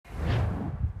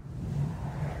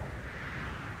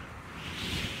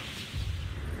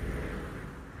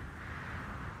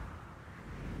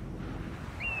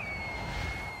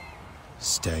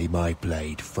Stay my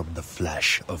blade from the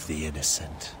flesh of the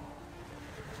innocent.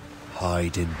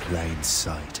 Hide in plain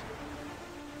sight.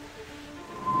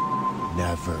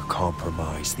 Never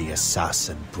compromise the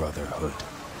Assassin Brotherhood.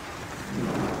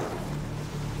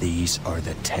 These are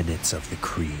the tenets of the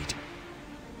Creed,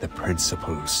 the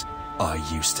principles I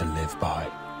used to live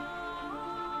by.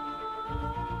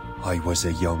 I was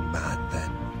a young man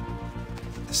then.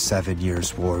 The 7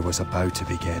 Years' War was about to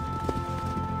begin.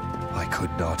 I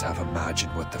could not have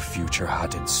imagined what the future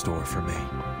had in store for me,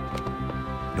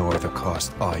 nor the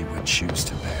cost I would choose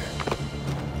to bear.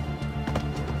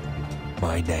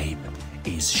 My name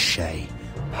is Shay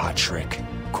Patrick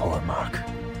Cormac.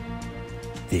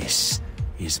 This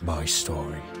is my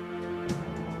story.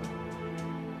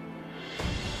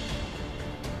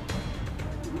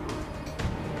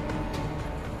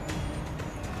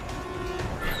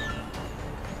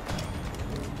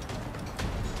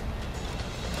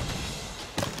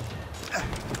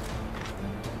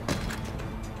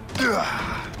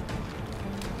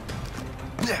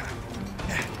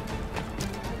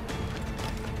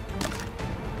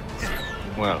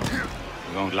 Well,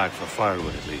 we won't lack for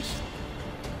firewood at least.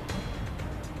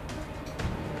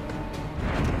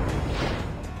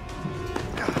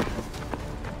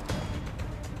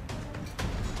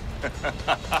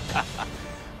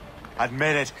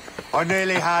 Admit it, I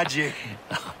nearly had you.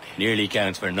 Nearly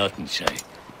counts for nothing, Shay.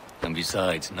 And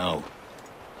besides, no.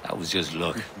 That was just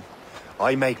luck.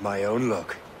 I make my own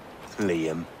luck,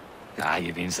 Liam. Ah,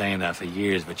 you've been saying that for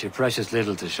years, but you're precious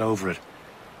little to show for it.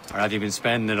 Or have you been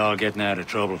spending it all getting out of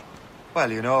trouble? Well,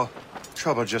 you know,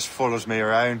 trouble just follows me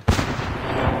around.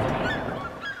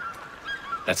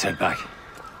 Let's head back.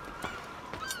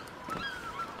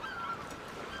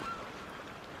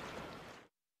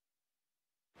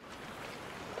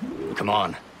 Come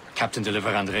on. Captain de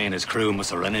Vérendrye and his crew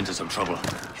must have run into some trouble.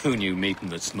 Who knew meeting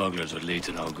with smugglers would lead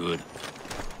to no good?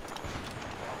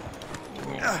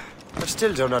 I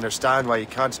still don't understand why you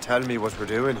can't tell me what we're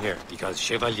doing here. Because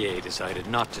Chevalier decided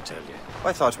not to tell you.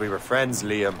 I thought we were friends,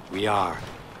 Liam. We are,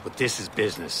 but this is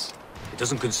business. It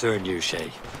doesn't concern you,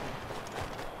 Shay.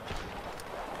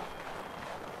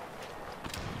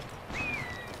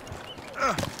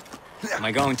 Am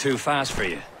I going too fast for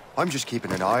you? I'm just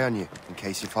keeping an eye on you, in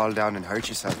case you fall down and hurt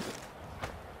yourself.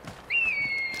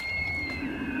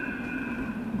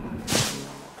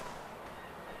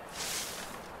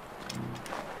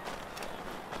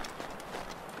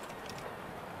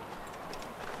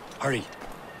 Hurry.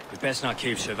 We best not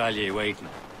keep Chevalier waiting.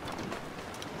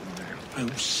 Où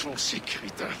sont ces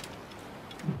crétins?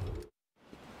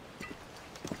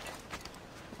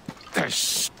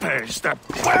 Espèce de...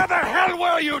 Where the hell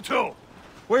were you two?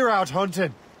 We're out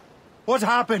hunting. What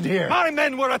happened here? My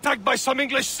men were attacked by some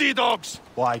English sea dogs.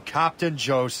 Why, Captain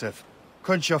Joseph,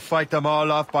 couldn't you fight them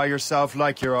all off by yourself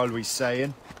like you're always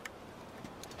saying?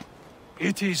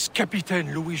 It is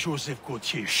Capitaine Louis-Joseph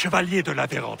Gaultier, Chevalier de la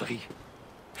Vérendrye.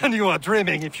 And you are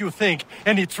dreaming if you think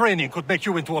any training could make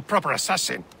you into a proper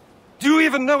assassin. Do you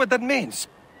even know what that means?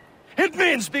 It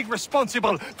means being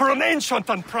responsible for an ancient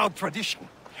and proud tradition.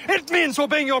 It means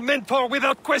obeying your mentor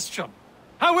without question.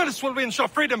 How else will we ensure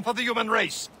freedom for the human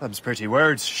race? Them's pretty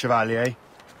words, Chevalier.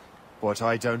 But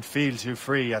I don't feel too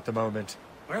free at the moment.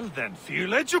 Well then,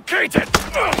 feel educated!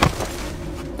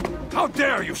 How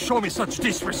dare you show me such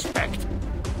disrespect?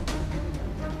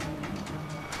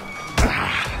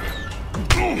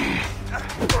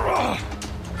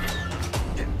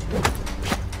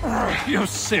 You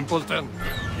simpleton!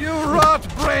 You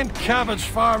rot-brained cabbage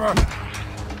farmer!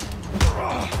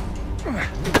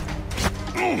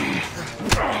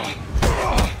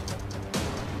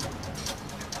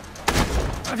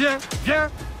 Viens,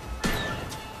 viens!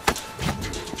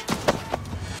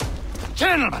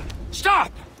 Gentlemen,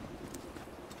 stop!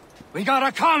 We got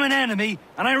a common enemy,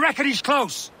 and I reckon he's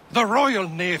close. The Royal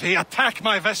Navy attack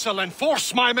my vessel and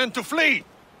force my men to flee.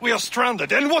 We are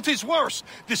stranded, and what is worse,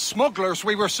 the smugglers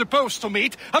we were supposed to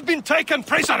meet have been taken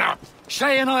prisoner.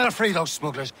 Shay and I'll free those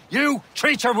smugglers. You,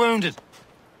 treat your wounded.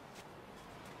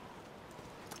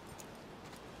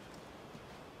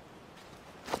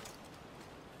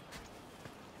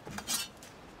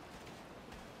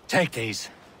 Take these.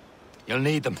 You'll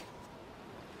need them.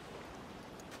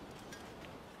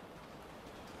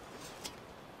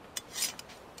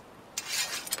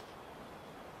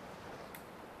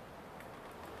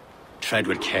 Tread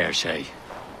with care, Shay.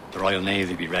 The Royal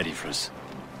Navy be ready for us.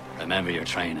 Remember your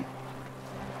training.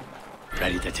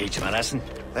 Ready to teach them a lesson?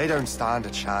 They don't stand a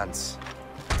chance.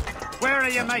 Where are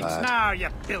your mates now, you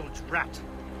bilge rat?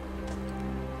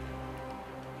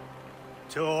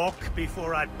 Talk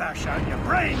before I bash out your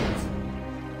brains!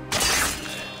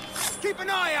 Keep an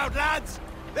eye out, lads!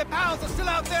 Their pals are still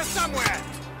out there somewhere!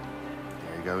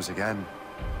 There he goes again.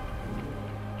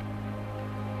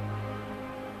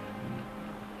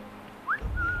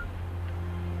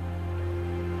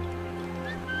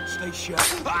 Stay sharp.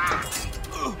 Ah!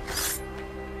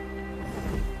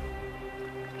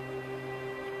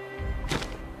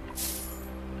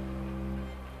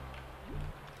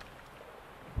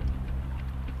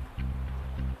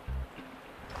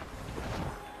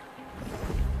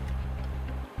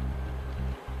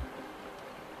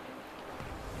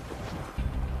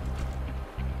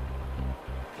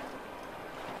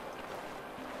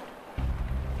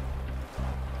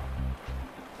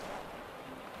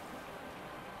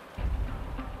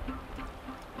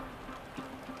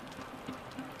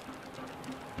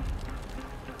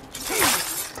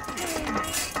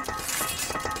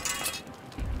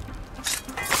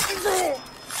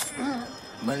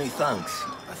 Many thanks.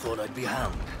 I thought I'd be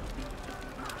hanged.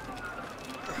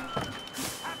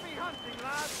 Happy hunting,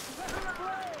 lads!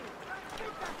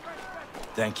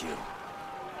 Thank you.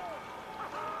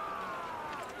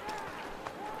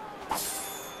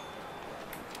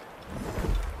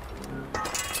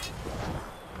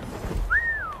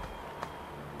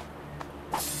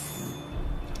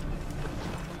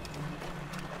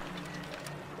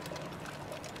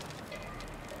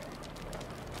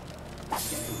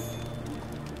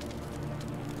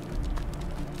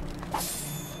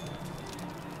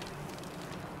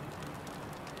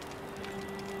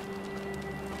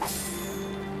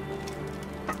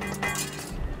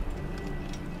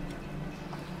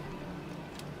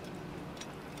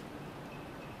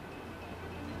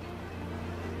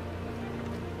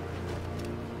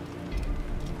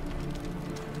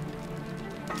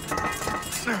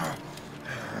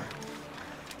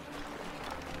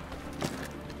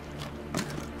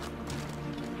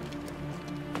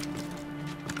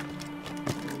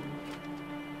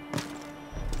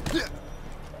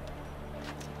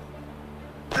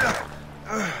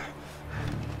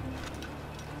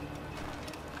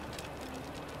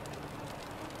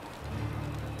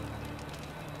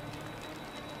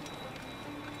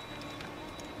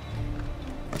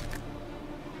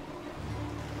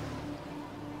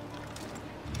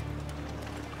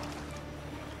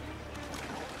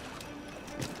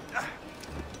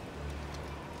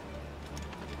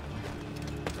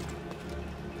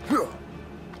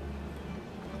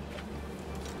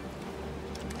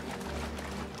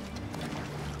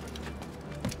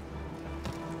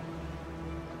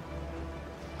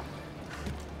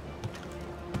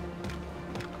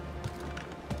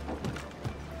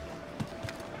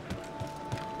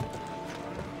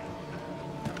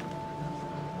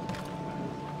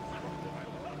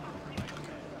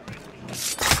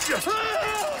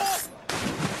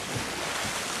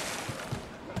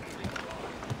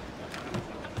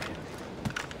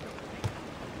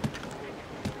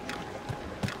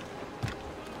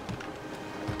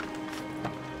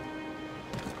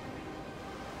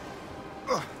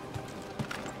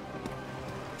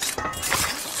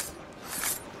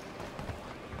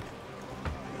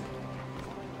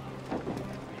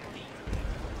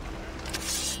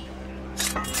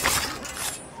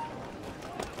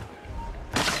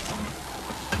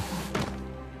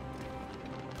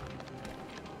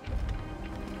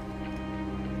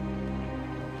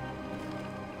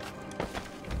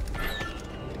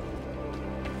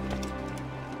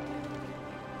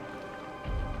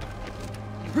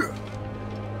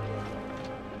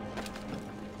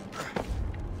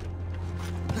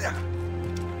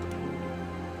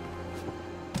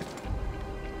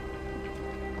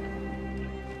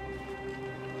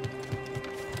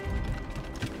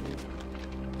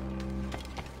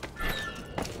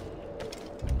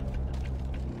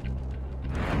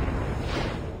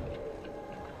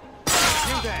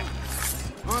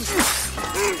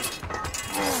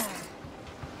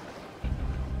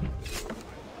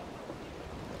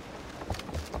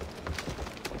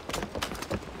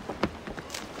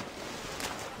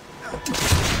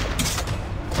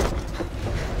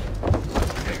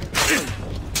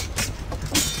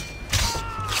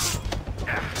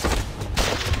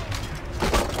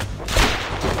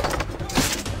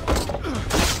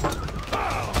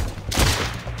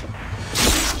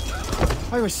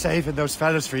 I was saving those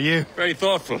fellas for you. Very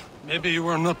thoughtful. Maybe you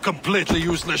were not completely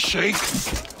useless, Shay.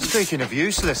 Speaking of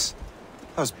useless,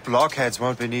 those blockheads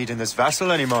won't be needing this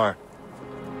vessel anymore.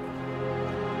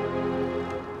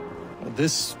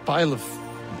 This pile of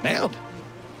mail?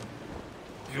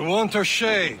 You want her,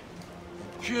 Shay?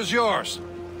 She is yours.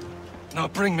 Now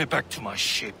bring me back to my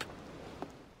ship.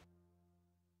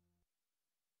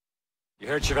 You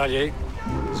heard, Chevalier?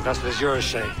 This vessel is yours,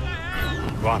 Shay.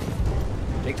 Go on.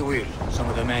 Take the wheel. Some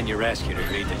of the men you rescued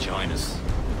agreed to join us.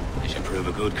 They should prove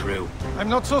a good crew. I'm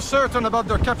not so certain about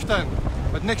their captain,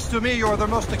 but next to me you're the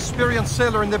most experienced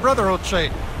sailor in the Brotherhood,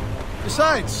 Shay.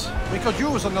 Besides, we could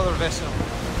use another vessel.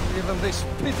 Even this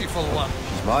pitiful one.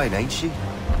 She's mine, ain't she?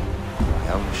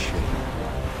 My own ship.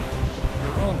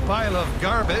 Your own pile of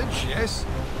garbage, yes?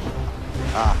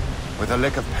 Ah, with a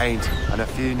lick of paint and a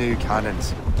few new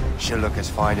cannons, she'll look as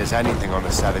fine as anything on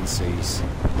the seven seas.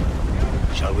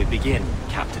 Shall we begin,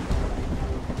 Captain?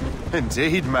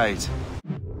 Indeed, mate.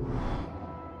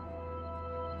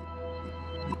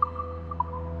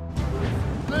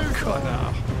 Look on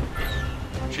now.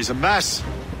 She's a mess,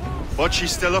 but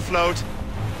she's still afloat.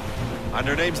 And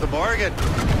her name's the Morgan.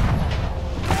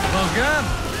 Morgan?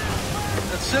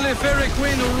 That silly fairy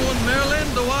queen who ruined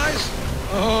Merlin, the wise?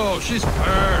 Oh, she's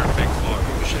perfect for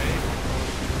you, Shay.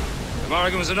 The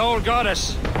Morgan was an old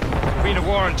goddess. Queen of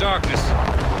war and darkness.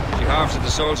 She harvested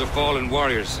the souls of fallen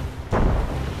warriors.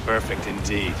 Perfect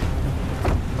indeed.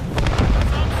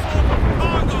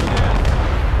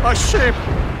 A ship!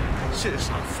 She's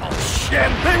a false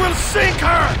ship! They will sink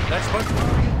her! Let's put the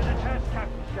Morgan to the test,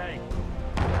 Captain Shay.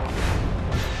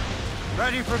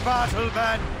 Ready for battle,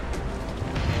 men!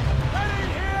 Ready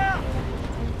here!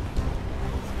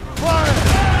 Fire!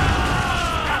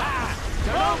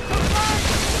 Don't come back!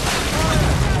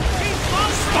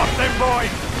 Stop them, boy!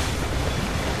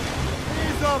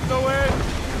 Ease off the wind!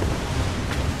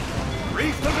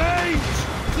 Reef the mains!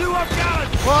 Blew up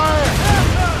gallant! Fire!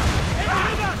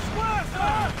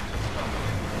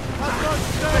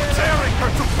 They're tearing her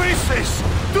to pieces!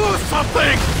 Do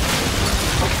something!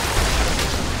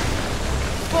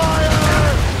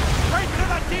 Fire! Straight to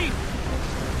the deep!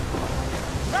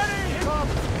 Ready! Top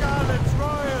gallants,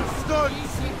 royal studs!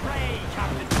 Easy prey,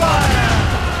 Captain. Fire!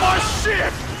 My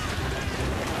ship!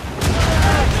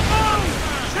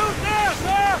 Shoot there,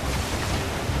 sir!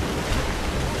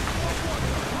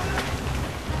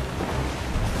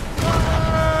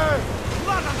 Fire!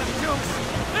 Blood on the dukes!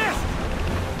 Missed!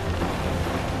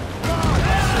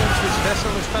 Seems this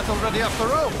vessel is battle ready after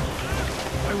all.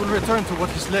 I will return to what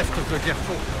is left of the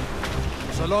Gerfaut.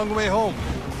 It's a long way home.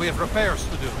 We have repairs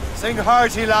to do. Sing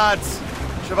hearty, lads!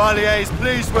 Chevalier is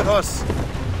pleased with us.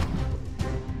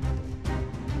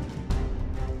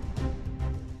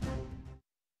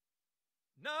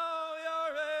 Now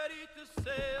you're ready to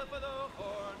sail for the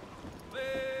Horn.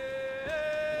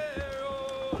 We're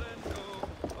rolling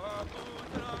through. Our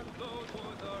boots and our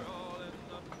clothes are all in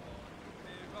the port.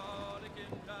 Erotic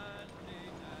and dandy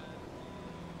and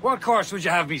What course would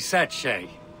you have me set, Shay?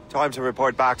 Time to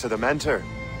report back to the mentor.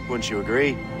 Wouldn't you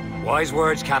agree? Wise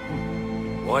words,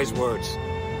 Captain. Wise words.